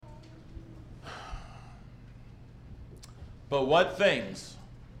But what things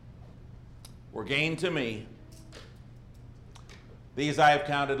were gain to me, these I have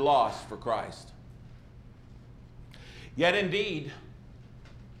counted loss for Christ. Yet indeed,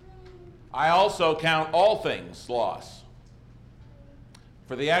 I also count all things loss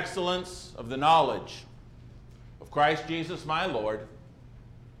for the excellence of the knowledge of Christ Jesus my Lord,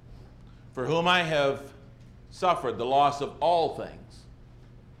 for whom I have suffered the loss of all things,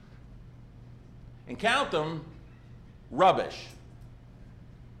 and count them rubbish,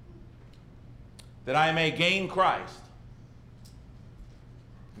 that I may gain Christ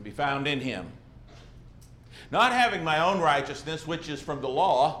and be found in him, not having my own righteousness, which is from the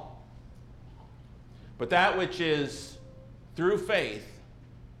law, but that which is through faith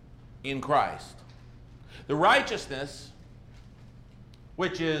in Christ. The righteousness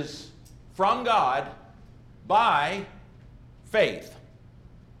which is from God by faith,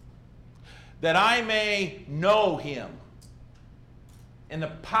 that I may know him in the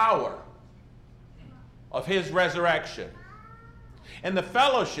power of his resurrection and the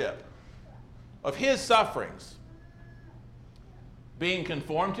fellowship of his sufferings, being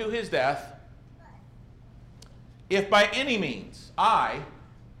conformed to his death, if by any means I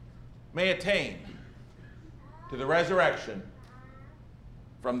may attain to the resurrection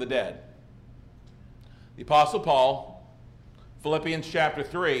from the dead. The Apostle Paul, Philippians chapter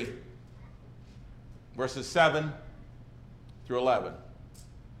 3, verses 7 through 11.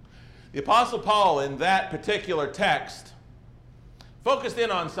 The Apostle Paul, in that particular text, focused in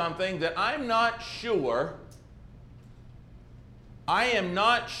on something that I am not sure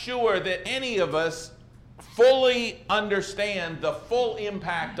that any of us fully understand the full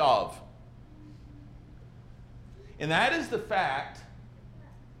impact of. And that is the fact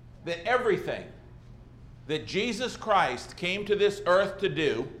that everything that Jesus Christ came to this earth to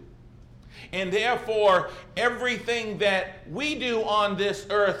do, and therefore everything that we do on this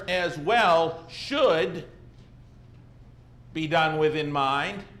earth as well, should be done with in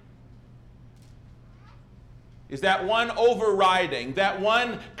mind, is that one overriding, that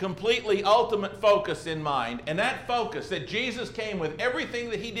one completely ultimate focus in mind. And that focus that Jesus came with, everything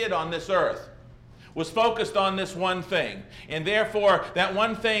that he did on this earth, was focused on this one thing. And therefore, that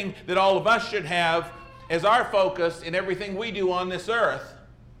one thing that all of us should have as our focus in everything we do on this earth,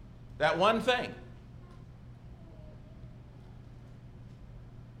 that one thing,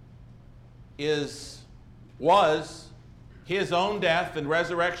 was his own death and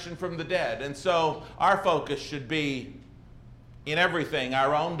resurrection from the dead. And so our focus should be in everything: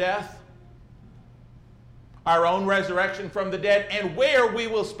 our own death, our own resurrection from the dead, and where we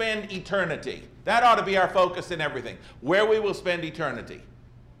will spend eternity. That ought to be our focus in everything, where we will spend eternity.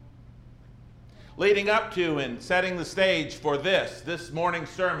 Leading up to and setting the stage for this morning's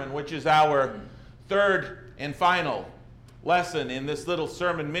sermon, which is our third and final lesson in this little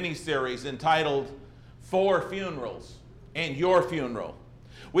sermon mini-series entitled Four Funerals and Your Funeral.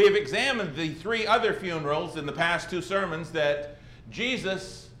 We have examined the three other funerals in the past two sermons that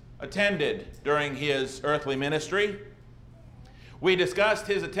Jesus attended during his earthly ministry. We discussed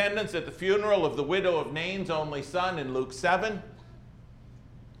his attendance at the funeral of the widow of Nain's only son in Luke 7.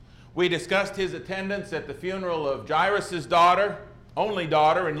 We discussed his attendance at the funeral of Jairus' only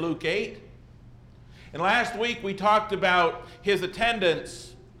daughter in Luke 8. And last week we talked about his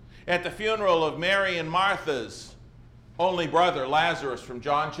attendance at the funeral of Mary and Martha's only brother, Lazarus, from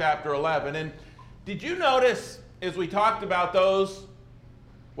John chapter 11. And did you notice, as we talked about those,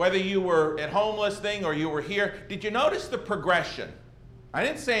 whether you were at home listening or you were here, did you notice the progression? I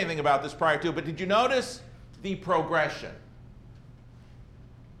didn't say anything about this prior to, but did you notice the progression?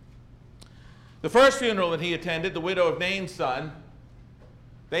 The first funeral that he attended, the widow of Nain's son,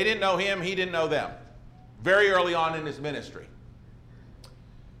 they didn't know him, he didn't know them. Very early on in his ministry.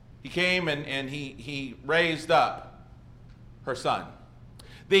 He came and he raised up her son.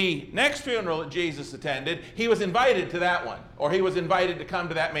 The next funeral that Jesus attended, he was invited to that one, or he was invited to come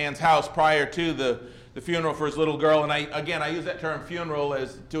to that man's house prior to the funeral for his little girl. And I use that term funeral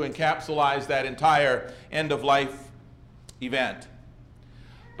as to encapsulate that entire end-of-life event.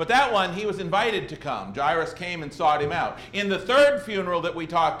 But that one, he was invited to come. Jairus came and sought him out. In the third funeral that we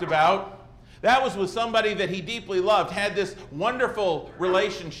talked about, that was with somebody that he deeply loved, had this wonderful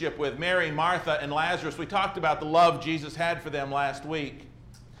relationship with, Mary, Martha, and Lazarus. We talked about the love Jesus had for them last week.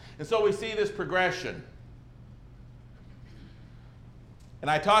 And so we see this progression. And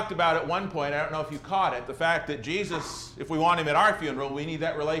I talked about at one point, I don't know if you caught it, the fact that Jesus, if we want him at our funeral, we need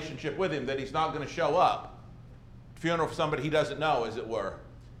that relationship with him, that he's not going to show up. Funeral for somebody he doesn't know, as it were.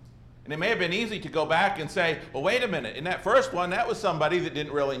 And it may have been easy to go back and say, well, wait a minute, in that first one, that was somebody that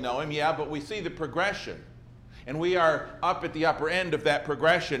didn't really know him. Yeah, but we see the progression. And we are up at the upper end of that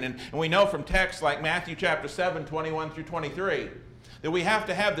progression. And we know from texts like Matthew chapter 7, 21 through 23, that we have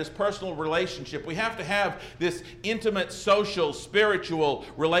to have this personal relationship. We have to have this intimate, social, spiritual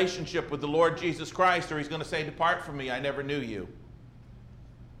relationship with the Lord Jesus Christ, or he's going to say, "Depart from me, I never knew you."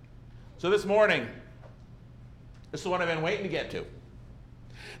 So this morning, this is what I've been waiting to get to.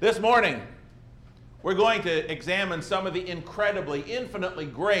 This morning, we're going to examine some of the incredibly, infinitely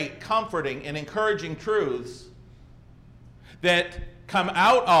great, comforting, and encouraging truths that come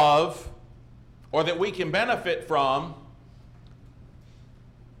out of, or that we can benefit from,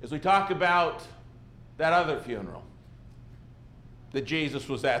 as we talk about that other funeral that Jesus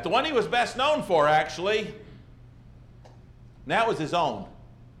was at. The one he was best known for, actually. And that was his own.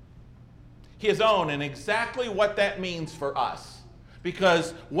 His own, and exactly what that means for us.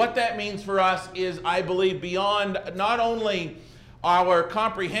 Because what that means for us is, I believe, beyond not only our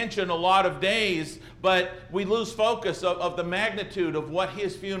comprehension a lot of days, but we lose focus of the magnitude of what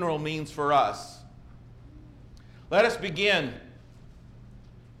his funeral means for us. Let us begin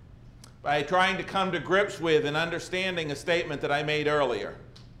by trying to come to grips with and understanding a statement that I made earlier.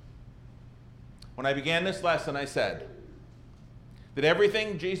 When I began this lesson, I said that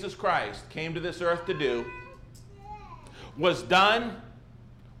everything Jesus Christ came to this earth to do was done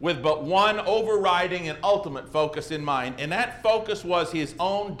with but one overriding and ultimate focus in mind, and that focus was his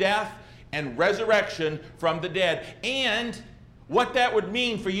own death and resurrection from the dead, and what that would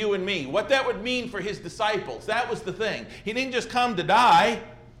mean for you and me, what that would mean for his disciples. That was the thing. He didn't just come to die,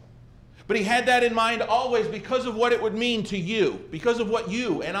 but he had that in mind always because of what it would mean to you, because of what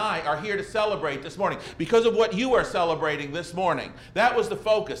you and I are here to celebrate this morning, because of what you are celebrating this morning. That was the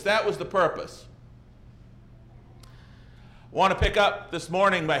focus. That was the purpose. I want to pick up this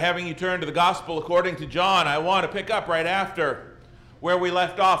morning by having you turn to the Gospel according to John. I want to pick up right after where we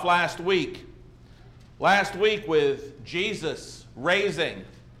left off last week. Last week with Jesus raising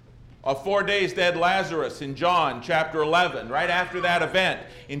of 4 days dead Lazarus in John chapter 11. Right after that event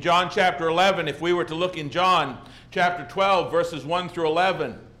in John chapter 11, if we were to look in John chapter 12, verses 1 through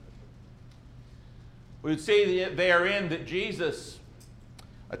 11, we would see therein that Jesus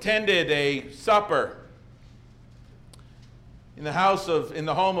attended a supper in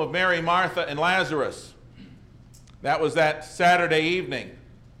the home of Mary, Martha, and Lazarus. That was that Saturday evening.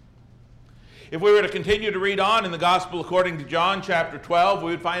 If we were to continue to read on in the Gospel according to John chapter 12,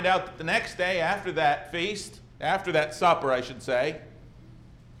 we would find out that the next day after that feast, after that supper, I should say,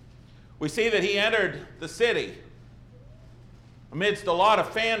 we see that he entered the city amidst a lot of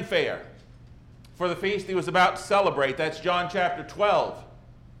fanfare for the feast he was about to celebrate. That's John chapter 12,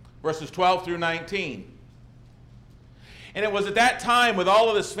 verses 12 through 19. And it was at that time, with all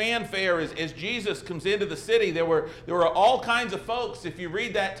of this fanfare, as Jesus comes into the city, there were all kinds of folks, if you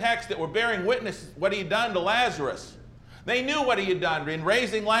read that text, that were bearing witness what he had done to Lazarus. They knew what he had done in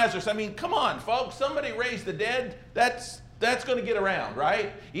raising Lazarus. I mean, come on, folks. Somebody raised the dead. That's going to get around,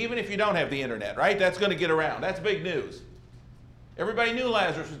 right? Even if you don't have the internet, right? That's going to get around. That's big news. Everybody knew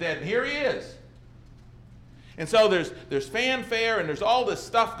Lazarus was dead, and here he is. And so there's fanfare, and there's all this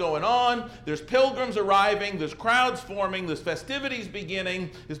stuff going on. There's pilgrims arriving. There's crowds forming. There's festivities beginning.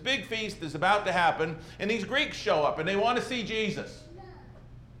 This big feast is about to happen. And these Greeks show up, and they want to see Jesus.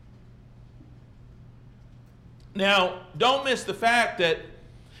 Now, don't miss the fact that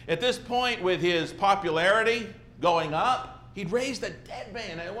at this point, with his popularity going up, he'd raised a dead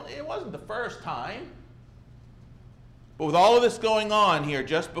man. It wasn't the first time. But with all of this going on here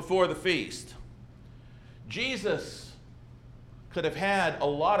just before the feast, Jesus could have had a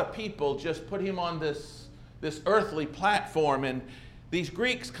lot of people just put him on this earthly platform, and these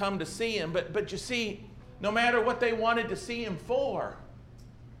Greeks come to see him. But you see, no matter what they wanted to see him for,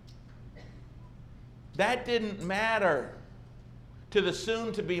 that didn't matter to the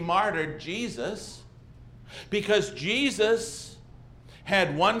soon-to-be martyred Jesus, because Jesus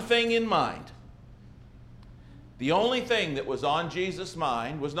had one thing in mind. The only thing that was on Jesus'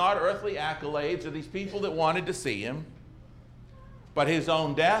 mind was not earthly accolades or these people that wanted to see him, but his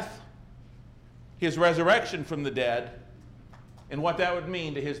own death, his resurrection from the dead, and what that would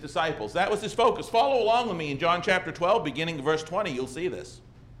mean to his disciples. That was his focus. Follow along with me in John chapter 12, beginning of verse 20. You'll see this.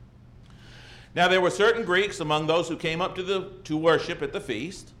 Now there were certain Greeks among those who came up to worship at the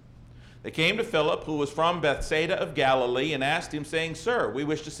feast. They came to Philip, who was from Bethsaida of Galilee, and asked him, saying, "Sir, we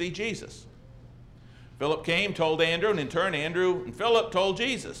wish to see Jesus." Philip came, told Andrew, and in turn Andrew and Philip told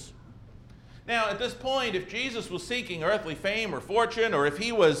Jesus. Now at this point, if Jesus was seeking earthly fame or fortune, or if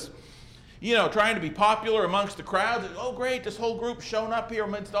he was, trying to be popular amongst the crowds, oh great, this whole group's shown up here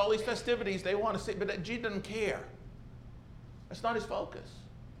amidst all these festivities, they want to see, but Jesus doesn't care. That's not his focus.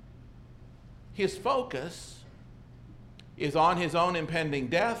 His focus is on his own impending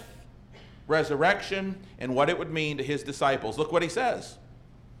death, resurrection, and what it would mean to his disciples. Look what he says.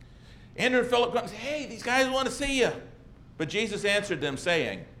 Andrew and Philip come and say, hey, these guys want to see you. But Jesus answered them,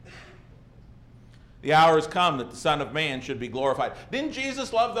 saying, the hour has come that the Son of Man should be glorified. Didn't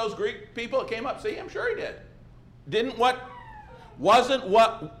Jesus love those Greek people that came up to see him? Sure he did. Wasn't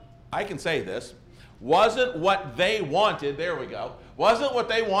what they wanted, there we go, wasn't what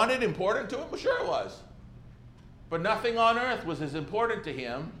they wanted important to him? Well, sure it was. But nothing on earth was as important to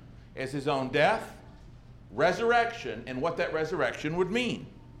him as his own death, resurrection, and what that resurrection would mean.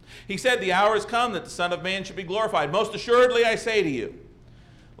 He said, the hour has come that the Son of Man should be glorified. Most assuredly I say to you,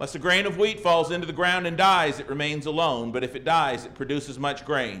 unless a grain of wheat falls into the ground and dies, it remains alone, but if it dies, it produces much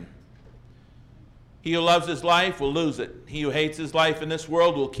grain. He who loves his life will lose it. He who hates his life in this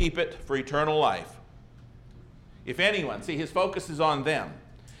world will keep it for eternal life. If anyone, see, his focus is on them.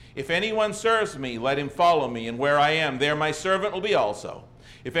 If anyone serves me, let him follow me, and where I am, there my servant will be also.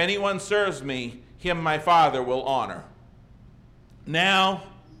 If anyone serves me, him my Father will honor. Now,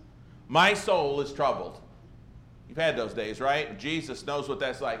 my soul is troubled. You've had those days, right? Jesus knows what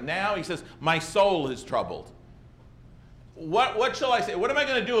that's like. Now, he says, my soul is troubled. What shall I say? What am I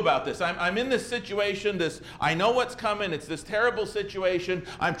going to do about this? I'm in this situation. I know what's coming. It's this terrible situation.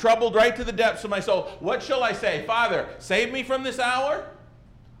 I'm troubled right to the depths of my soul. What shall I say? Father, save me from this hour?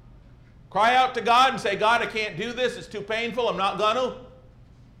 Cry out to God and say, God, I can't do this. It's too painful. I'm not going to.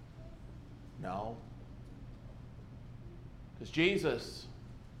 No. Because Jesus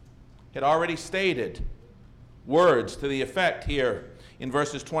had already stated words to the effect here in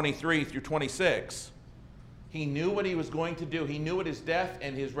verses 23 through 26. He knew what he was going to do. He knew what his death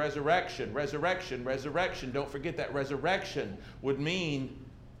and his resurrection. Don't forget that resurrection would mean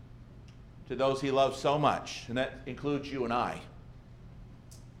to those he loves so much. And that includes you and I.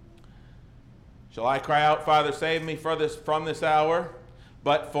 Shall I cry out, Father, save me from this hour?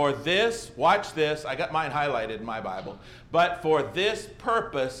 But for this, watch this, I got mine highlighted in my Bible. But for this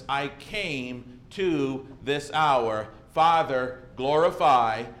purpose I came to this hour. Father,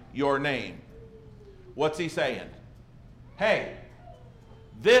 glorify your name. What's he saying? Hey,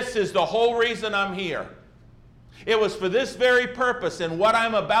 this is the whole reason I'm here. It was for this very purpose and what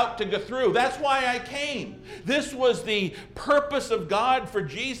I'm about to go through. That's why I came. This was the purpose of God for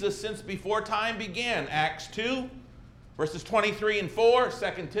Jesus since before time began. Acts 2, verses 23 and 4,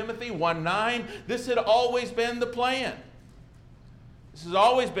 2 Timothy 1:9. This had always been the plan. This has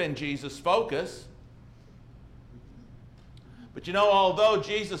always been Jesus' focus. But you know, although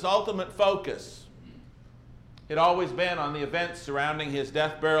Jesus' ultimate focus had always been on the events surrounding his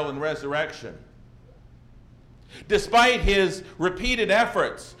death, burial, and resurrection, despite his repeated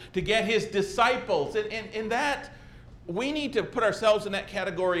efforts to get his disciples, and that, we need to put ourselves in that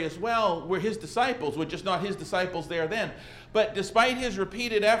category as well. We're his disciples. We're just not his disciples there then. But despite his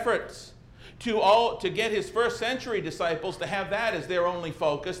repeated efforts to get his first century disciples to have that as their only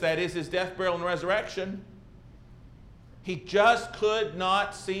focus, that is his death, burial, and resurrection, he just could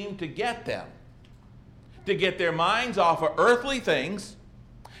not seem to get them to get their minds off of earthly things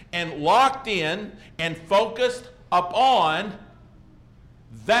and locked in and focused upon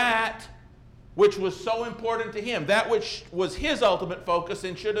that which was so important to him, that which was his ultimate focus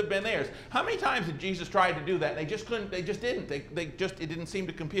and should have been theirs. How many times did Jesus try to do that? They just couldn't, they just didn't. It didn't seem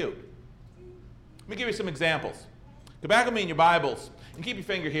to compute. Let me give you some examples. Go back with me in your Bibles and keep your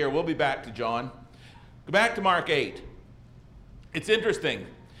finger here. We'll be back to John. Go back to Mark 8. It's interesting.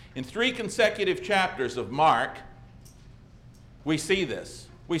 In 3 consecutive chapters of Mark, we see this.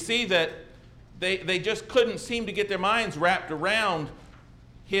 We see that they just couldn't seem to get their minds wrapped around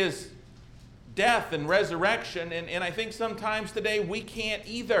his death and resurrection, and I think sometimes today we can't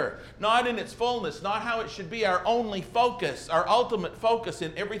either. Not in its fullness, not how it should be our only focus, our ultimate focus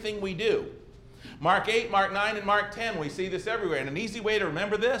in everything we do. Mark 8, Mark 9, and Mark 10, we see this everywhere. And an easy way to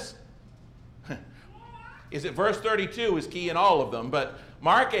remember this is that verse 32 is key in all of them. But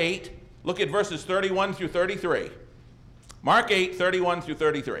Mark 8, look at verses 31 through 33. Mark 8, 31 through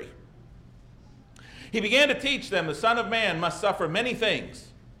 33. He began to teach them, the Son of Man must suffer many things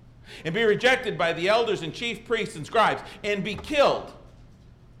and be rejected by the elders and chief priests and scribes and be killed.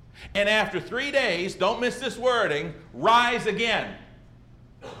 And after 3 days, don't miss this wording, rise again.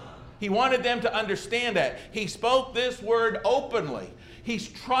 He wanted them to understand that. He spoke this word openly. He's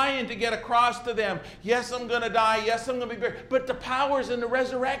trying to get across to them, yes, I'm going to die, yes, I'm going to be buried, but the power's in the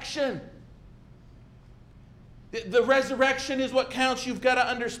resurrection. The resurrection is what counts. You've got to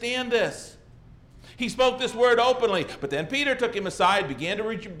understand this. He spoke this word openly, but then Peter took him aside, began to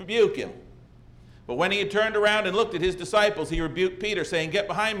rebuke him. But when he had turned around and looked at his disciples, he rebuked Peter, saying, "Get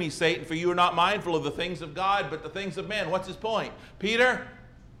behind me, Satan, for you are not mindful of the things of God, but the things of men." What's his point? Peter,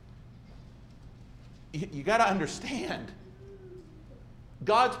 you got to understand,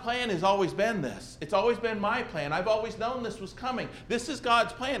 God's plan has always been this. It's always been my plan. I've always known this was coming. This is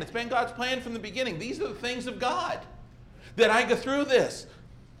God's plan. It's been God's plan from the beginning. These are the things of God, that I go through this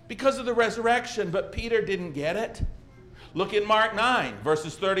because of the resurrection. But Peter didn't get it. Look in Mark 9,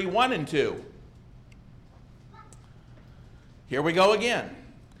 verses 31 and 2. Here we go again.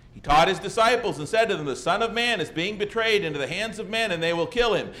 He taught his disciples and said to them, "The Son of Man is being betrayed into the hands of men, and they will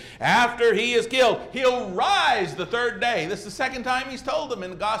kill him. After he is killed, he'll rise the third day." This is the second time he's told them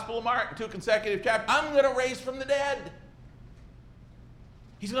in the Gospel of Mark, in 2 consecutive chapters, "I'm going to raise from the dead."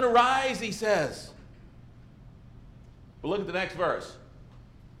 He's going to rise, he says. But look at the next verse.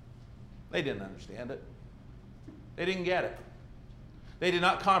 They didn't understand it. They didn't get it. They did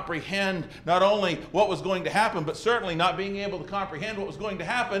not comprehend not only what was going to happen, but certainly not being able to comprehend what was going to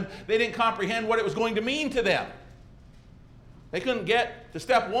happen, they didn't comprehend what it was going to mean to them. They couldn't get to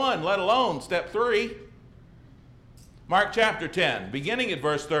step 1, let alone step 3. Mark chapter 10, beginning at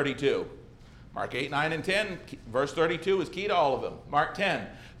verse 32. Mark 8, 9, and 10, verse 32 is key to all of them. Mark 10,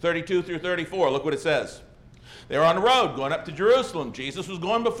 32 through 34, look what it says. They were on the road going up to Jerusalem. Jesus was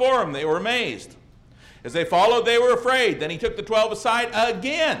going before them. They were amazed. As they followed, they were afraid. Then he took the 12 aside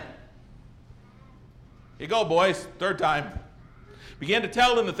again. Here you go, boys. Third time. Began to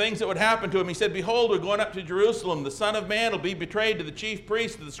tell them the things that would happen to him. He said, "Behold, we're going up to Jerusalem. The Son of Man will be betrayed to the chief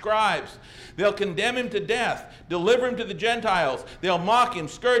priests, to the scribes. They'll condemn him to death, deliver him to the Gentiles. They'll mock him,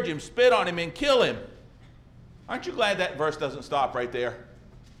 scourge him, spit on him, and kill him." Aren't you glad that verse doesn't stop right there?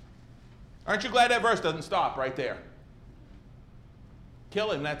 Aren't you glad that verse doesn't stop right there?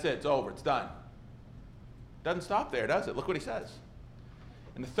 Kill him, that's it. It's over. It's done. Doesn't stop there, does it? Look what he says.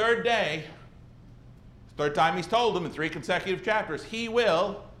 And the third day, third time he's told them in 3 consecutive chapters, he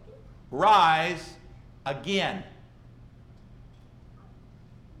will rise again.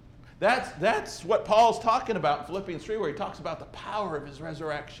 That's what Paul's talking about in Philippians 3, where he talks about the power of his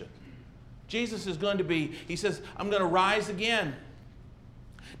resurrection. Jesus is going to be, he says, "I'm going to rise again."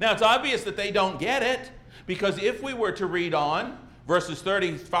 Now, it's obvious that they don't get it, because if we were to read on, verses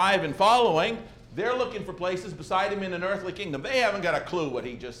 35 and following, they're looking for places beside him in an earthly kingdom. They haven't got a clue what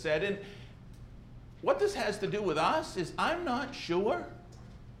he just said. And what this has to do with us is, I'm not sure.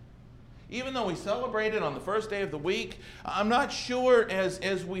 Even though we celebrate it on the first day of the week, I'm not sure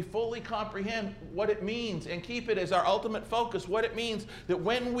as we fully comprehend what it means and keep it as our ultimate focus, what it means that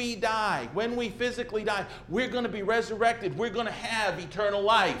when we die, when we physically die, we're going to be resurrected. We're going to have eternal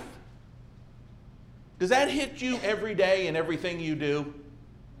life. Does that hit you every day in everything you do?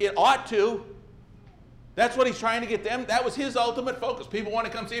 It ought to. That's what he's trying to get them. That was his ultimate focus. People want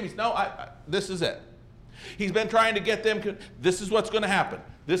to come see him. He says, "No, this is it." He's been trying to get them, this is what's going to happen.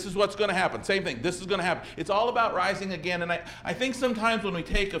 This is what's going to happen. Same thing. This is going to happen. It's all about rising again. And I think sometimes when we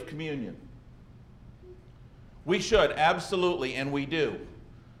take of communion, we should absolutely, and we do,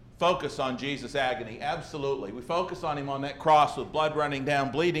 focus on Jesus' agony. Absolutely. We focus on him on that cross with blood running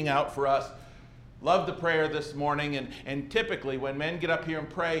down, bleeding out for us. Love the prayer this morning, and typically when men get up here and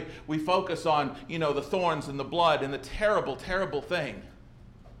pray, we focus on, the thorns and the blood and the terrible, terrible thing.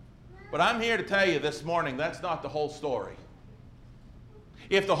 But I'm here to tell you this morning, that's not the whole story.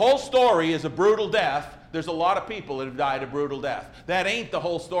 If the whole story is a brutal death, there's a lot of people that have died a brutal death. That ain't the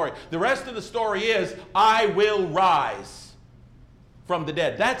whole story. The rest of the story is, I will rise from the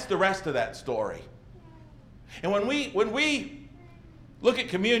dead. That's the rest of that story. And when we look at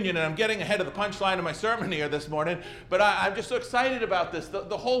communion, and I'm getting ahead of the punchline of my sermon here this morning, but I'm just so excited about this.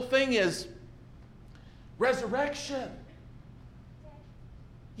 The whole thing is resurrection.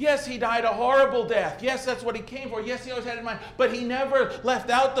 Yes, he died a horrible death. Yes, that's what he came for. Yes, he always had it in mind. But he never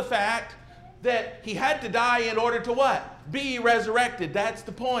left out the fact that he had to die in order to what? Be resurrected. That's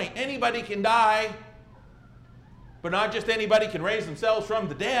the point. Anybody can die, but not just anybody can raise themselves from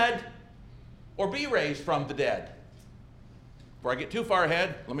the dead or be raised from the dead. Before I get too far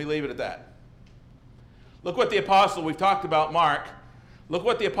ahead, let me leave it at that. Look what the apostle, we've talked about Mark, look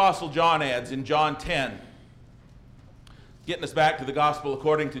what the apostle John adds in John 10. Getting us back to the gospel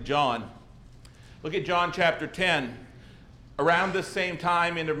according to John. Look at John chapter 10. Around this same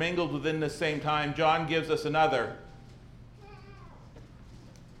time, intermingled within this same time, John gives us another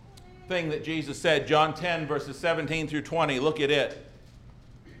thing that Jesus said. John 10, verses 17 through 20. Look at it.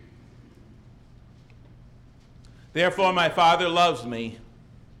 "Therefore my Father loves me,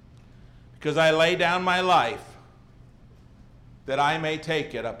 because I lay down my life, that I may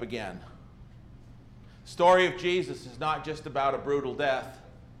take it up again." The story of Jesus is not just about a brutal death.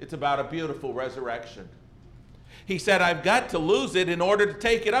 It's about a beautiful resurrection. He said, I've got to lose it in order to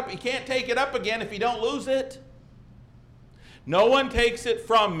take it up. You can't take it up again if you don't lose it. No one takes it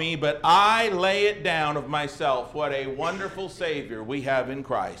from me, but I lay it down of myself. What a wonderful Savior we have in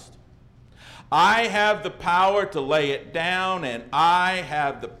Christ. I have the power to lay it down, and I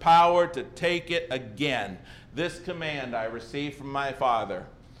have the power to take it again. This command I received from my Father.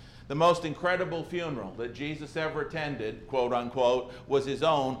 The most incredible funeral that Jesus ever attended, quote unquote, was his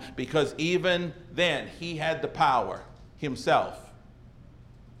own, because even then he had the power himself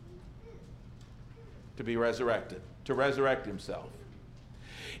to be resurrected, to resurrect himself.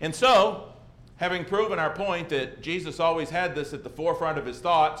 And so, having proven our point that Jesus always had this at the forefront of his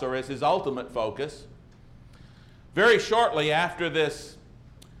thoughts, or as his ultimate focus, very shortly after this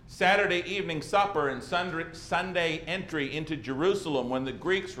Saturday evening supper and Sunday entry into Jerusalem, when the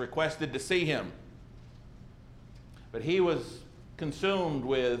Greeks requested to see him, but he was consumed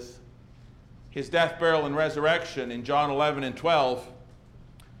with his death, burial, and resurrection in John 11 and 12.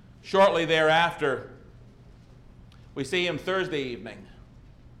 Shortly thereafter, we see him Thursday evening,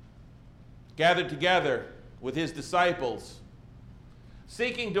 gathered together with his disciples,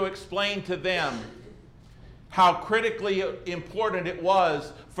 seeking to explain to them how critically important it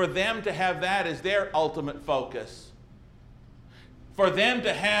was for them to have that as their ultimate focus. For them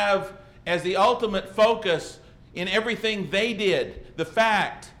to have as the ultimate focus in everything they did, the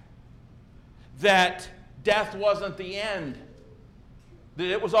fact that death wasn't the end, that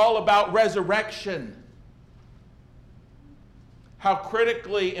it was all about resurrection. How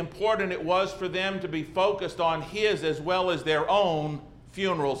critically important it was for them to be focused on his as well as their own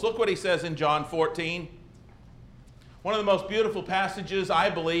funerals. Look what he says in John 14. One of the most beautiful passages, I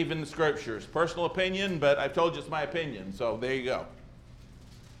believe, in the Scriptures. Personal opinion, but I've told you it's my opinion, so there you go.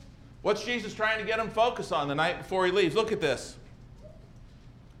 What's Jesus trying to get them focused on the night before he leaves? Look at this.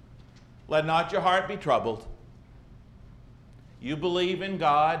 Let not your heart be troubled. You believe in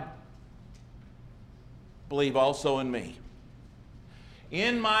God, believe also in me.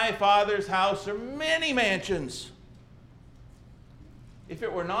 In my Father's house are many mansions. If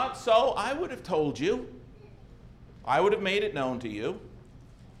it were not so, I would have told you. I would have made it known to you.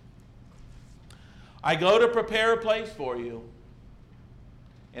 I go to prepare a place for you.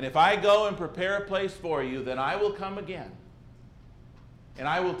 And if I go and prepare a place for you, then I will come again. And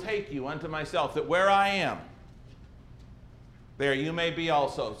I will take you unto myself, that where I am, there you may be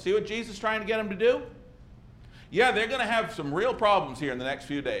also. See what Jesus is trying to get them to do? Yeah, they're going to have some real problems here in the next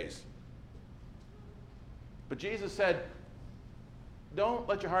few days. But Jesus said, don't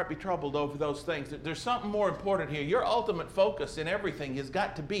let your heart be troubled over those things. There's something more important here. Your ultimate focus in everything has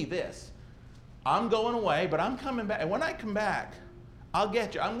got to be this. I'm going away, but I'm coming back. And when I come back, I'll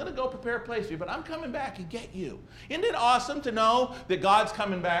get you. I'm going to go prepare a place for you, but I'm coming back and get you. Isn't it awesome to know that God's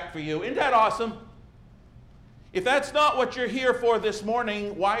coming back for you? Isn't that awesome? If that's not what you're here for this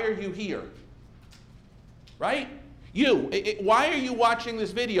morning, why are you here? Right? Why are you watching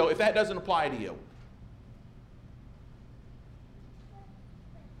this video if that doesn't apply to you?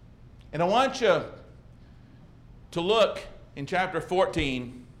 And I want you to look in chapter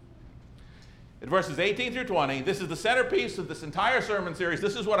 14 at verses 18 through 20. This is the centerpiece of this entire sermon series.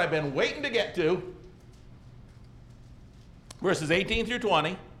 This is what I've been waiting to get to. Verses 18 through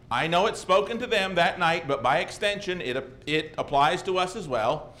 20. I know it's spoken to them that night, but by extension it applies to us as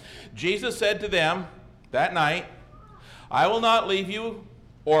well. Jesus said to them that night, I will not leave you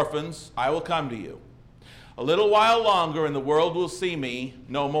orphans, I will come to you. A little while longer and the world will see me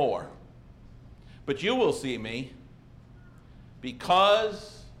no more. But you will see me,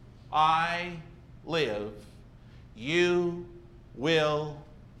 because I live, you will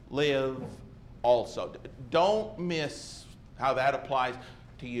live also. Don't miss how that applies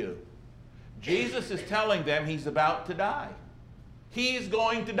to you. Jesus is telling them he's about to die. He's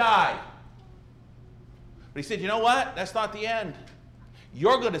going to die. But he said, you know what? That's not the end.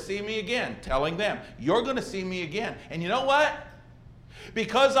 You're going to see me again. Telling them, you're going to see me again. And you know what?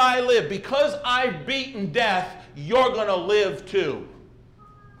 Because I live, because I've beaten death, you're going to live too.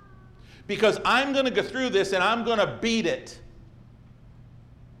 Because I'm going to go through this and I'm going to beat it.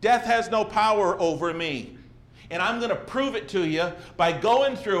 Death has no power over me. And I'm going to prove it to you by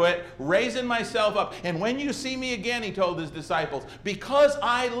going through it, raising myself up. And when you see me again, he told his disciples, because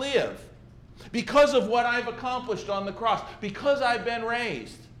I live, because of what I've accomplished on the cross, because I've been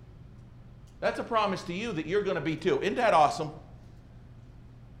raised, that's a promise to you that you're going to be too. Isn't that awesome?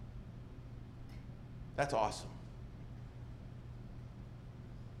 That's awesome.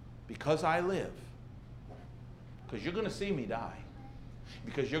 Because I live. Because you're going to see me die.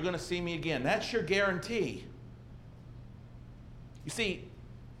 Because you're going to see me again. That's your guarantee. You see,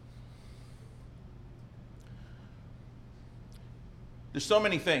 There's so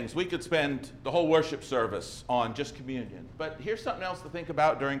many things. We could spend the whole worship service on just communion. But here's something else to think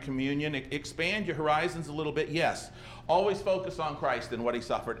about during communion. Expand your horizons a little bit. Yes. Always focus on Christ and what he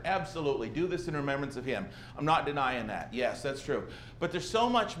suffered. Absolutely. Do this in remembrance of him. I'm not denying that. Yes, that's true. But there's so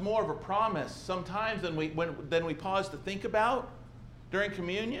much more of a promise sometimes than we pause to think about during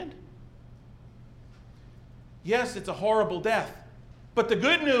communion. Yes, it's a horrible death. But the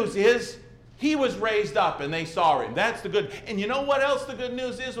good news is he was raised up and they saw him. That's the good. And you know what else the good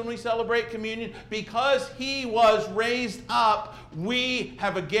news is when we celebrate communion? Because he was raised up, we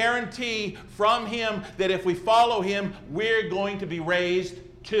have a guarantee from him that if we follow him, we're going to be raised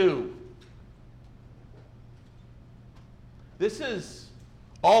too. This is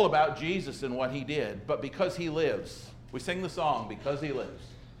all about Jesus and what he did, but because he lives. We sing the song, because he lives.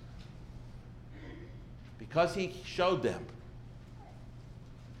 Because he showed them.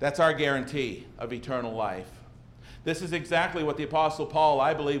 That's our guarantee of eternal life. This is exactly what the Apostle Paul,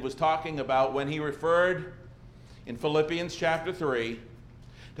 I believe, was talking about when he referred in Philippians chapter 3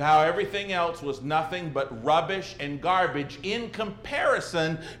 to how everything else was nothing but rubbish and garbage in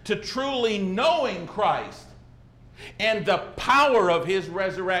comparison to truly knowing Christ and the power of his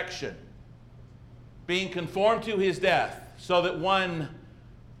resurrection, being conformed to his death, so that one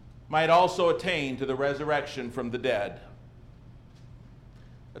might also attain to the resurrection from the dead.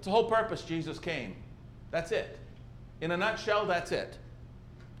 That's the whole purpose Jesus came. That's it. In a nutshell, that's it.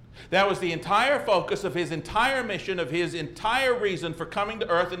 That was the entire focus of his entire mission, of his entire reason for coming to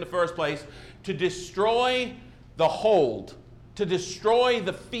earth in the first place, to destroy the hold, to destroy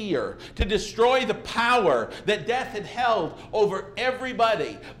the fear, to destroy the power that death had held over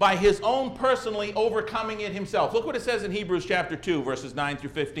everybody by his own personally overcoming it himself. Look what it says in Hebrews chapter 2, verses 9 through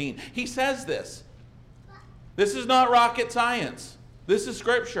 15. He says this. This is not rocket science. This is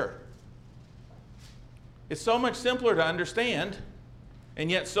Scripture. It's so much simpler to understand, and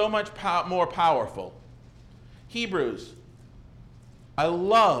yet so much more powerful. Hebrews. I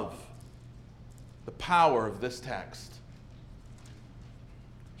love the power of this text.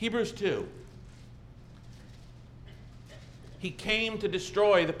 Hebrews 2. He came to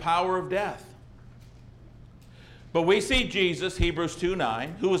destroy the power of death. But we see Jesus, Hebrews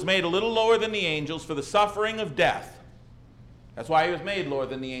 2:9, who was made a little lower than the angels for the suffering of death. That's why he was made lower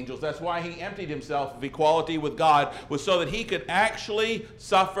than the angels. That's why he emptied himself of equality with God, was so that he could actually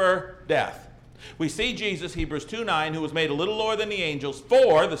suffer death. We see Jesus, Hebrews 2:9, who was made a little lower than the angels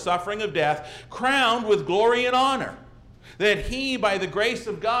for the suffering of death, crowned with glory and honor, that he, by the grace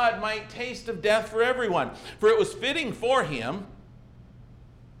of God, might taste of death for everyone. For it was fitting for him,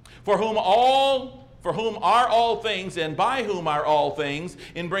 for whom are all things, and by whom are all things,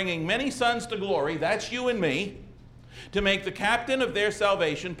 in bringing many sons to glory, that's you and me, to make the captain of their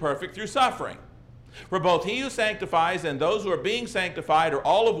salvation perfect through suffering. For both he who sanctifies and those who are being sanctified are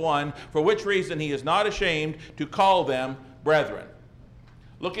all of one, for which reason he is not ashamed to call them brethren.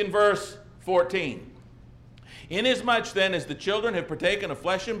 Look in verse 14. Inasmuch then as the children have partaken of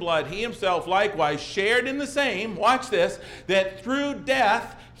flesh and blood, he himself likewise shared in the same, watch this, that through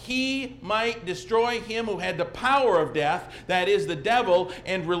death he might destroy him who had the power of death, that is the devil,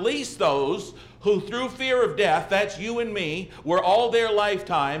 and release those who through fear of death, that's you and me, were all their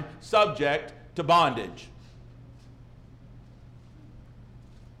lifetime subject to bondage.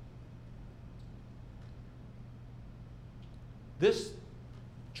 This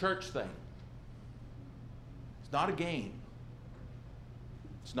church thing, it's not a game.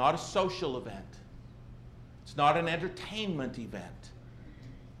 It's not a social event. It's not an entertainment event.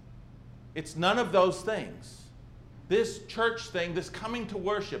 It's none of those things. This church thing, this coming to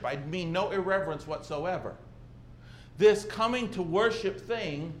worship, I mean no irreverence whatsoever. This coming to worship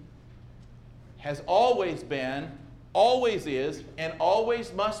thing has always been, always is, and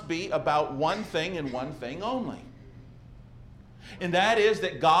always must be about one thing and one thing only. And that is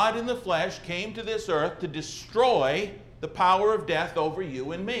that God in the flesh came to this earth to destroy the power of death over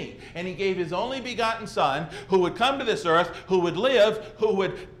you and me. And he gave his only begotten Son, who would come to this earth, who would live, who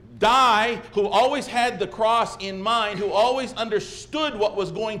would die, who always had the cross in mind, who always understood what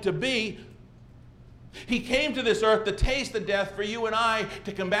was going to be. He came to this earth to taste the death for you and I,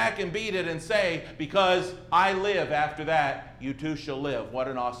 to come back and beat it and say, because I live, after that, you too shall live. What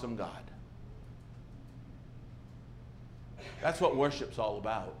an awesome God. That's what worship's all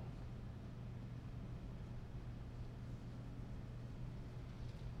about.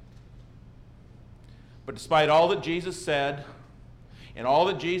 But despite all that Jesus said, and all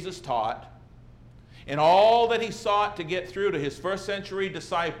that Jesus taught, and all that he sought to get through to his first century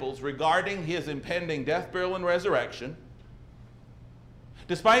disciples regarding his impending death, burial, and resurrection,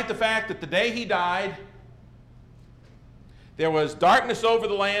 despite the fact that the day he died, There was darkness over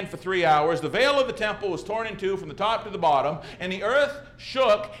the land for 3 hours. The veil of the temple was torn in two from the top to the bottom, and the earth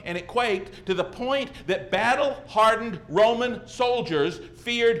shook and it quaked to the point that battle-hardened Roman soldiers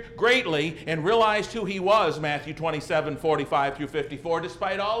feared greatly and realized who he was, Matthew 27, 45 through 54.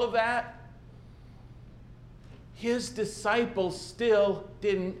 Despite all of that, his disciples still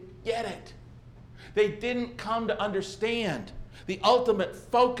didn't get it. They didn't come to understand the ultimate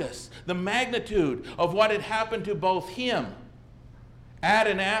focus, the magnitude of what had happened to both him at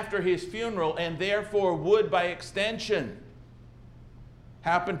and after his funeral, and therefore would, by extension,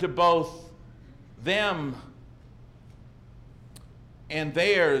 happen to both them and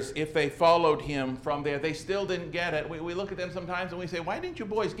theirs if they followed him from there. They still didn't get it. We look at them sometimes and we say, why didn't you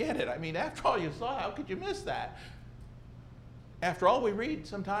boys get it? I mean, after all you saw, how could you miss that? After all we read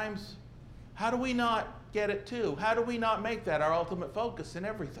sometimes, how do we not get it too? How do we not make that our ultimate focus in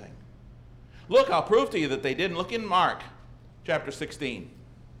everything? Look, I'll prove to you that they didn't. Look in Mark chapter 16.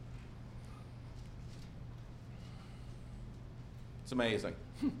 It's amazing.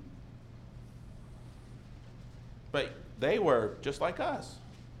 But they were just like us.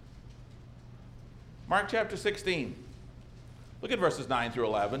 Mark chapter 16. Look at verses 9 through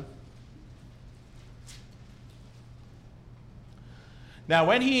 11. Now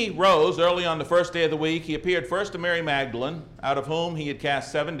when he rose early on the first day of the week, he appeared first to Mary Magdalene, out of whom he had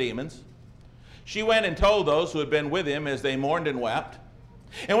cast 7 demons. She went and told those who had been with him as they mourned and wept.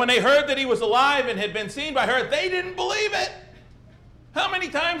 And when they heard that he was alive and had been seen by her, they didn't believe it. How many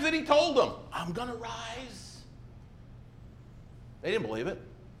times had he told them, I'm going to rise? They didn't believe it.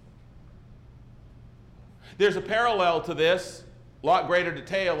 There's a parallel to this, a lot greater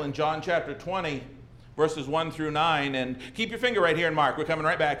detail in John chapter 20, verses 1 through 9. And keep your finger right here in Mark. We're coming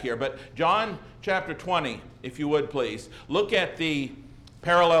right back here. But John chapter 20, if you would please. Look at the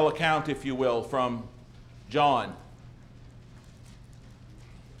parallel account, if you will, from John.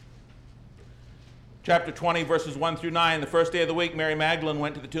 Chapter 20, verses 1 through 9. The first day of the week, Mary Magdalene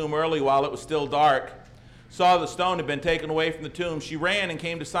went to the tomb early while it was still dark. Saw the stone had been taken away from the tomb. She ran and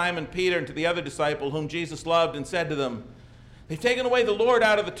came to Simon Peter and to the other disciple whom Jesus loved and said to them, They've taken away the Lord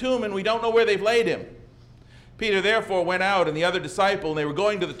out of the tomb and we don't know where they've laid him. Peter therefore went out and the other disciple, and they were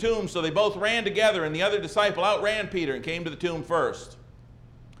going to the tomb, so they both ran together, and the other disciple outran Peter and came to the tomb first.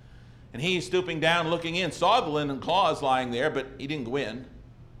 And he, stooping down, looking in, saw the linen cloths lying there, but he didn't go in.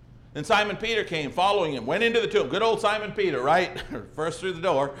 Then Simon Peter came, following him, went into the tomb. Good old Simon Peter, right? First through the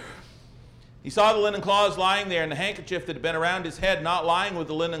door. He saw the linen cloths lying there, and the handkerchief that had been around his head, not lying with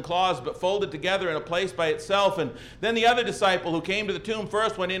the linen cloths, but folded together in a place by itself. And then the other disciple who came to the tomb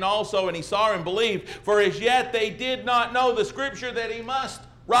first went in also, and he saw and believed. For as yet they did not know the scripture that he must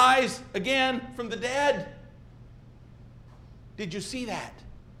rise again from the dead. Did you see that?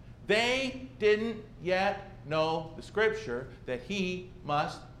 They didn't yet know the scripture that he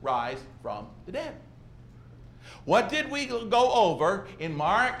must rise from the dead. What did we go over in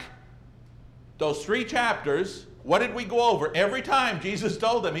Mark? Those 3 chapters, what did we go over? Every time Jesus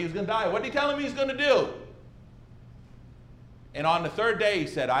told them he was going to die, what did he tell them he was going to do? And on the 3rd day he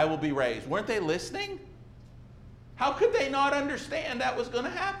said, I will be raised. Weren't they listening? How could they not understand that was going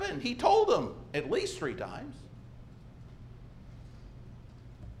to happen? He told them at least 3 times.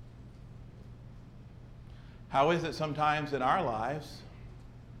 How is it sometimes in our lives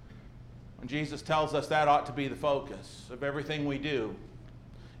when Jesus tells us that ought to be the focus of everything we do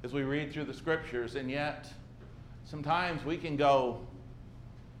as we read through the scriptures, and yet sometimes we can go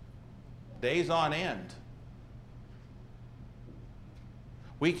days on end.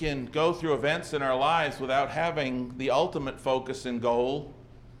 We can go through events in our lives without having the ultimate focus and goal,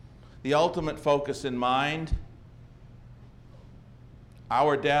 the ultimate focus in mind,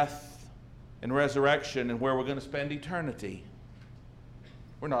 our death and resurrection, and where we're going to spend eternity.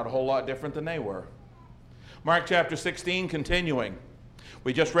 We're not a whole lot different than they were. Mark chapter 16, continuing.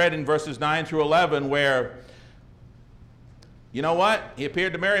 We just read in verses 9 through 11 where, you know what? He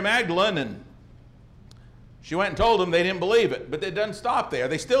appeared to Mary Magdalene, and she went and told them. They didn't believe it. But it doesn't stop there.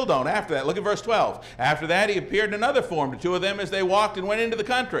 They still don't after that. Look at verse 12. After that, he appeared in another form to 2 of them as they walked and went into the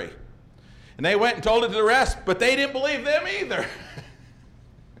country. And they went and told it to the rest, but they didn't believe them either.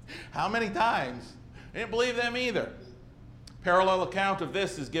 How many times? They didn't believe them either. Parallel account of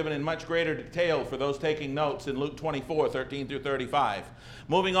this is given in much greater detail for those taking notes in Luke 24, 13 through 35.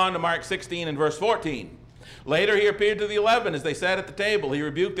 Moving on to Mark 16 and verse 14. Later he appeared to the 11 as they sat at the table. He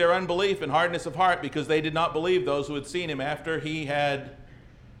rebuked their unbelief and hardness of heart because they did not believe those who had seen him after he had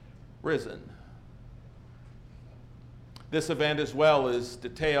risen. This event as well is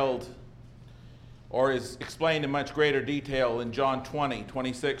detailed or is explained in much greater detail in John 20,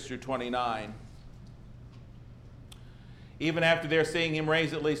 26 through 29. even after they're seeing him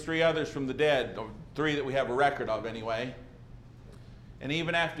raise at least 3 others from the dead, or 3 that we have a record of anyway. And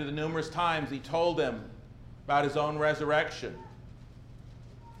even after the numerous times he told them about his own resurrection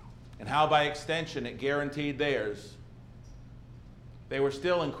and how by extension it guaranteed theirs, they were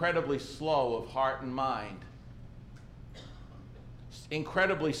still incredibly slow of heart and mind.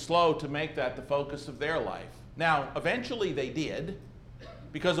 Incredibly slow to make that the focus of their life. Now, eventually they did,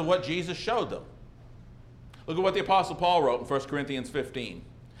 because of what Jesus showed them. Look at what the Apostle Paul wrote in 1 Corinthians 15.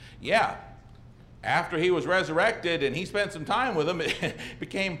 Yeah, after he was resurrected and he spent some time with them, it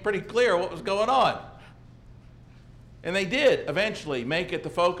became pretty clear what was going on. And they did eventually make it the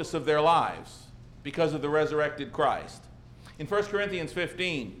focus of their lives because of the resurrected Christ. In 1 Corinthians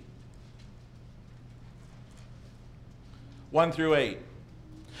 15, 1 through 8.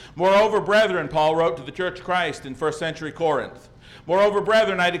 Moreover, brethren, Paul wrote to the church of Christ in first century Corinth. Moreover,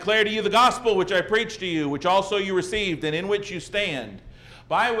 brethren, I declare to you the gospel which I preached to you, which also you received, and in which you stand,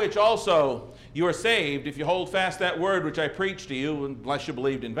 by which also you are saved, if you hold fast that word which I preached to you, unless you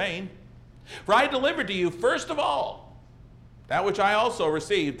believed in vain. For I delivered to you first of all that which I also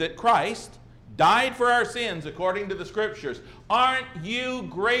received, that Christ died for our sins according to the Scriptures. Aren't you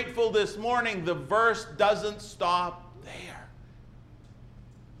grateful this morning the verse doesn't stop there?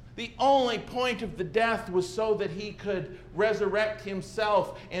 The only point of the death was so that he could resurrect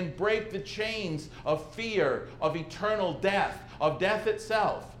himself and break the chains of fear, of eternal death, of death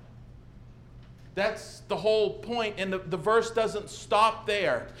itself. That's the whole point, and the verse doesn't stop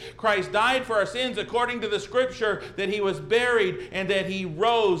there. Christ died for our sins according to the Scripture, that he was buried, and that he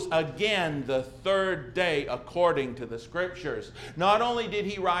rose again the 3rd day according to the Scriptures. Not only did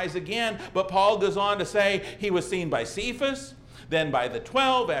he rise again, but Paul goes on to say he was seen by Cephas, then by the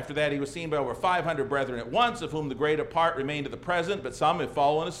 12. After that, he was seen by over 500 brethren at once, of whom the greater part remain to the present, but some have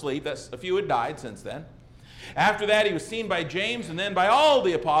fallen asleep. A few had died since then. After that, he was seen by James, and then by all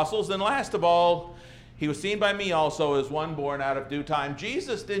the apostles. And last of all, he was seen by me also, as one born out of due time.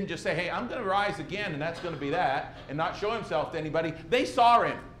 Jesus didn't just say, hey, I'm going to rise again, and that's going to be that, and not show himself to anybody. They saw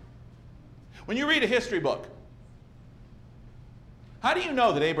him. When you read a history book, how do you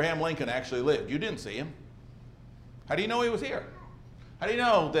know that Abraham Lincoln actually lived? You didn't see him. How do you know he was here? How do you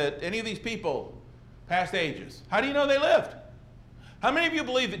know that any of these people, past ages, how do you know they lived? How many of you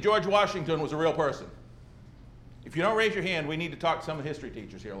believe that George Washington was a real person? If you don't raise your hand, we need to talk to some of the history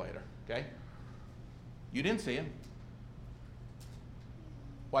teachers here later, okay? You didn't see him.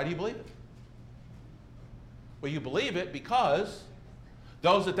 Why do you believe it? Well, you believe it because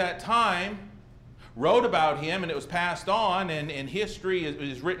those at that time wrote about him, and it was passed on, and history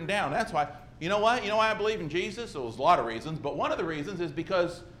is written down. That's why. You know what? You know why I believe in Jesus? Well, there's a lot of reasons, but one of the reasons is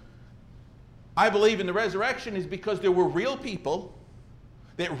because I believe in the resurrection is because there were real people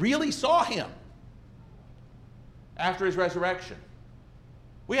that really saw him after his resurrection.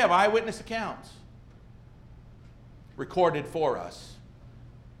 We have eyewitness accounts recorded for us.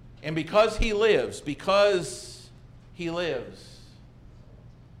 And because he lives, because he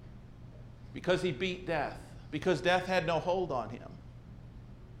beat death, because death had no hold on him,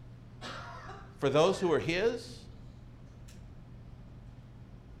 for those who are his,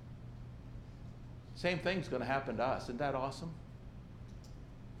 same thing's going to happen to us. Isn't that awesome?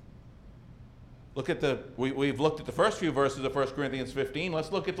 Look at we've looked at the first few verses of 1 Corinthians 15.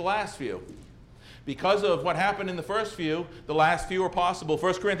 Let's look at the last few. Because of what happened in the first few, the last few are possible.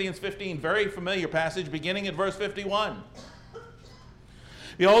 1 Corinthians 15, very familiar passage, beginning at verse 51.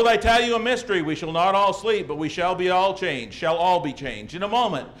 Behold, I tell you a mystery. We shall not all sleep, but we shall all be changed in a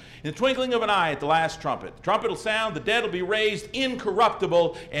moment, in the twinkling of an eye, at the last trumpet. The trumpet will sound, the dead will be raised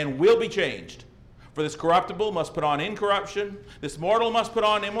incorruptible, and will be changed. For this corruptible must put on incorruption, this mortal must put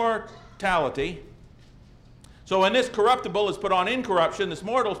on immortality. So when this corruptible is put on incorruption, this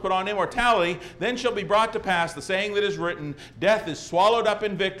mortal is put on immortality, then shall be brought to pass the saying that is written, death is swallowed up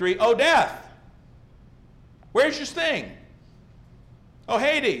in victory. O death, where's your sting? Oh,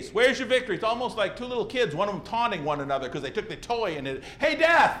 Hades, where's your victory? It's almost like two little kids, one of them taunting one another because they took the toy and it, hey,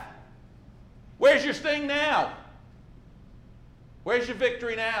 death, where's your sting now? Where's your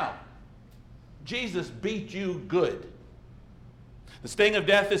victory now? Jesus beat you good. The sting of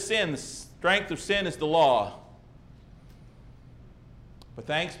death is sin. The strength of sin is the law. But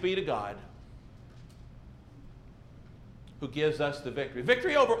thanks be to God who gives us the victory.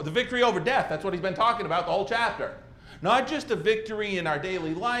 The victory over death, that's what he's been talking about the whole chapter. Not just a victory in our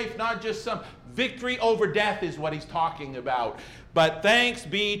daily life, not just some victory over death is what he's talking about. But thanks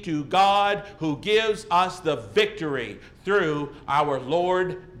be to God who gives us the victory through our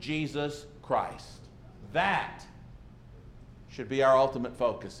Lord Jesus Christ. That should be our ultimate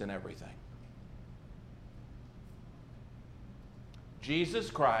focus in everything. Jesus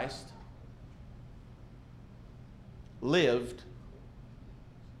Christ lived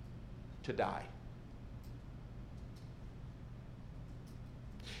to die.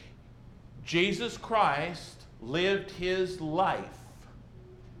 Jesus Christ lived his life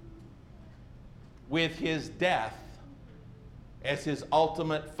with his death as his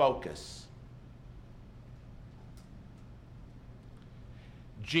ultimate focus.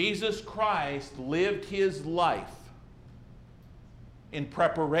 Jesus Christ lived his life in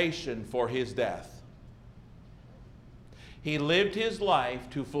preparation for his death. He lived his life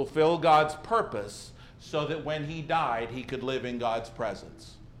to fulfill God's purpose so that when he died, he could live in God's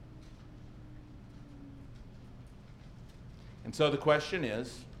presence. And so the question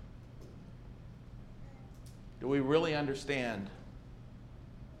is, do we really understand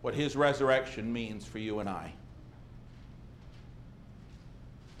what his resurrection means for you and I?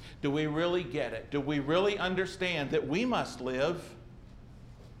 Do we really get it? Do we really understand that we must live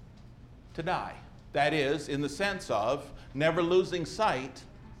to die? That is, in the sense of never losing sight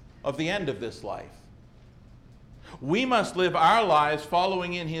of the end of this life. We must live our lives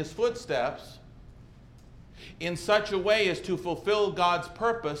following in his footsteps in such a way as to fulfill God's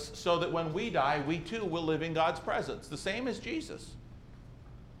purpose so that when we die, we too will live in God's presence, the same as Jesus.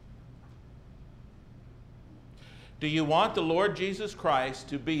 Do you want the Lord Jesus Christ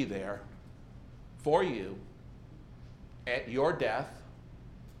to be there for you at your death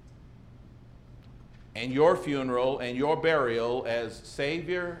and your funeral and your burial as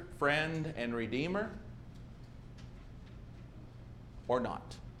Savior, friend, and Redeemer? Or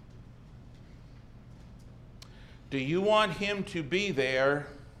not? Do you want him to be there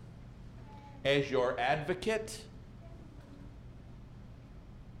as your advocate?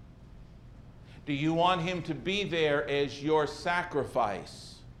 Do you want him to be there as your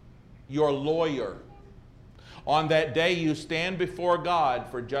sacrifice, your lawyer? On that day you stand before God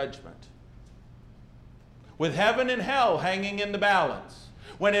for judgment, with heaven and hell hanging in the balance,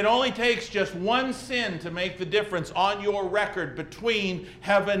 when it only takes just one sin to make the difference on your record between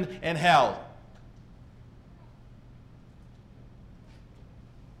heaven and hell.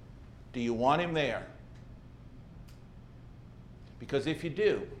 Do you want him there? Because if you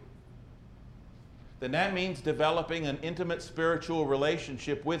do, then that means developing an intimate spiritual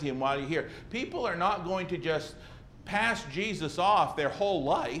relationship with him while you're here. People are not going to just pass Jesus off their whole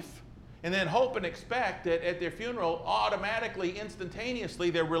life and then hope and expect that at their funeral, automatically, instantaneously,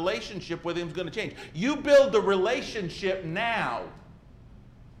 their relationship with him is going to change. You build the relationship now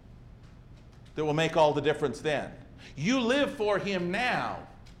that will make all the difference then. You live for him now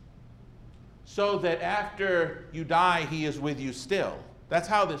so that after you die, he is with you still. That's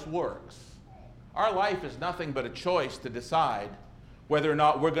how this works. Our life is nothing but a choice to decide whether or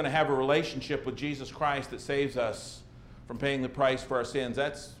not we're going to have a relationship with Jesus Christ that saves us from paying the price for our sins.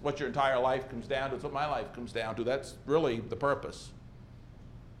 That's what your entire life comes down to. That's what my life comes down to. That's really the purpose.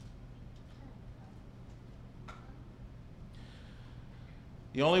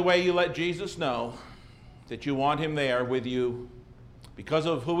 The only way you let Jesus know that you want him there with you because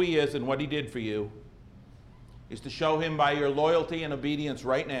of who he is and what he did for you is to show him by your loyalty and obedience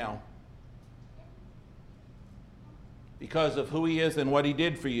right now. Because of who he is and what he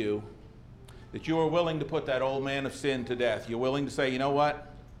did for you, that you are willing to put that old man of sin to death. You're willing to say, you know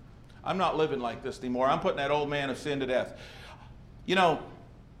what? I'm not living like this anymore. I'm putting that old man of sin to death. You know,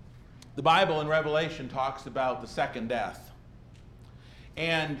 the Bible in Revelation talks about the second death.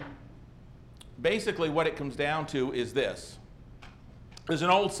 And basically what it comes down to is this. There's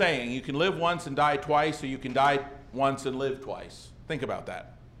an old saying, you can live once and die twice, or you can die once and live twice. Think about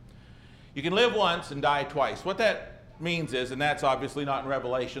that. You can live once and die twice. What that means is, and that's obviously not in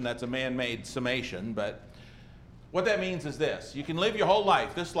Revelation, that's a man-made summation, but what that means is this. You can live your whole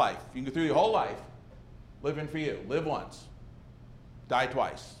life, this life. You can go through your whole life living for you. Live once, die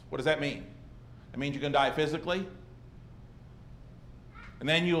twice. What does that mean? It means you're going to die physically, and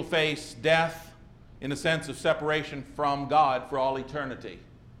then you'll face death in a sense of separation from God for all eternity.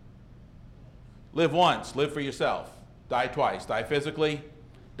 Live once, live for yourself. Die twice, die physically,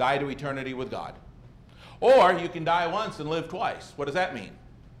 die to eternity with God. Or you can die once and live twice. What does that mean?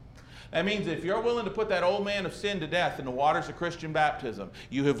 That means if you're willing to put that old man of sin to death in the waters of Christian baptism,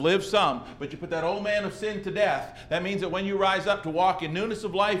 you have lived some, but you put that old man of sin to death, that means that when you rise up to walk in newness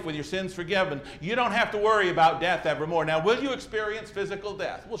of life with your sins forgiven, you don't have to worry about death evermore. Now, will you experience physical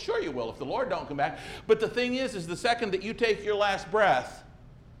death? Well, sure you will if the Lord don't come back. But the thing is the second that you take your last breath,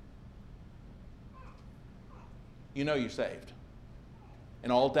 you know you're saved.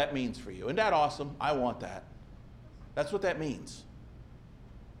 And all that means for you. Isn't that awesome? I want that. That's what that means.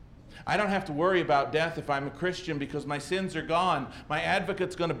 I don't have to worry about death if I'm a Christian because my sins are gone. My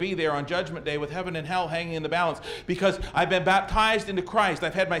advocate's going to be there on Judgment Day with heaven and hell hanging in the balance because I've been baptized into Christ.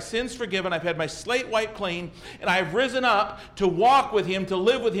 I've had my sins forgiven. I've had my slate wiped clean. And I've risen up to walk with Him, to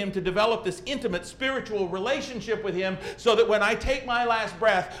live with Him, to develop this intimate spiritual relationship with Him so that when I take my last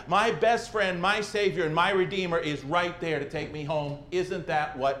breath, my best friend, my Savior, and my Redeemer is right there to take me home. Isn't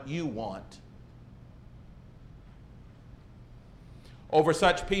that what you want? Over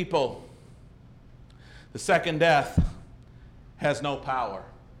such people, the second death has no power.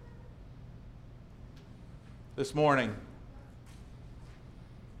 This morning,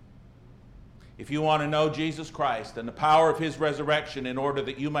 if you want to know Jesus Christ and the power of His resurrection in order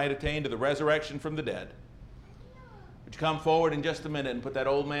that you might attain to the resurrection from the dead, would you come forward in just a minute and put that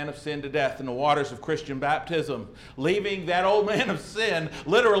old man of sin to death in the waters of Christian baptism, leaving that old man of sin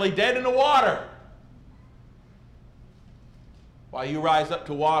literally dead in the water, while you rise up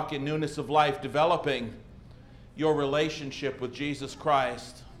to walk in newness of life, developing your relationship with Jesus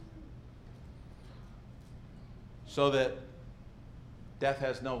Christ so that death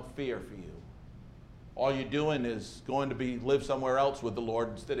has no fear for you. All you're doing is going to live somewhere else with the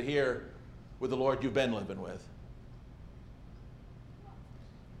Lord instead of here with the Lord you've been living with.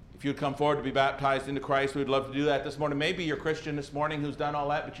 If you'd come forward to be baptized into Christ, we'd love to do that this morning. Maybe you're a Christian this morning who's done all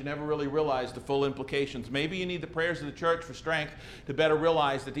that, but you never really realized the full implications. Maybe you need the prayers of the church for strength to better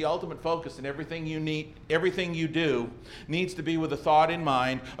realize that the ultimate focus in everything you do needs to be with a thought in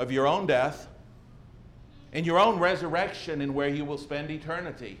mind of your own death and your own resurrection and where you will spend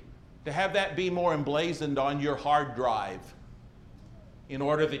eternity. To have that be more emblazoned on your hard drive in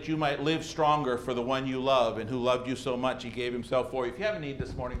order that you might live stronger for the one you love and who loved you so much He gave Himself for you. If you have a need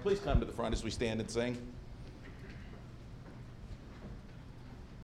this morning, please come to the front as we stand and sing.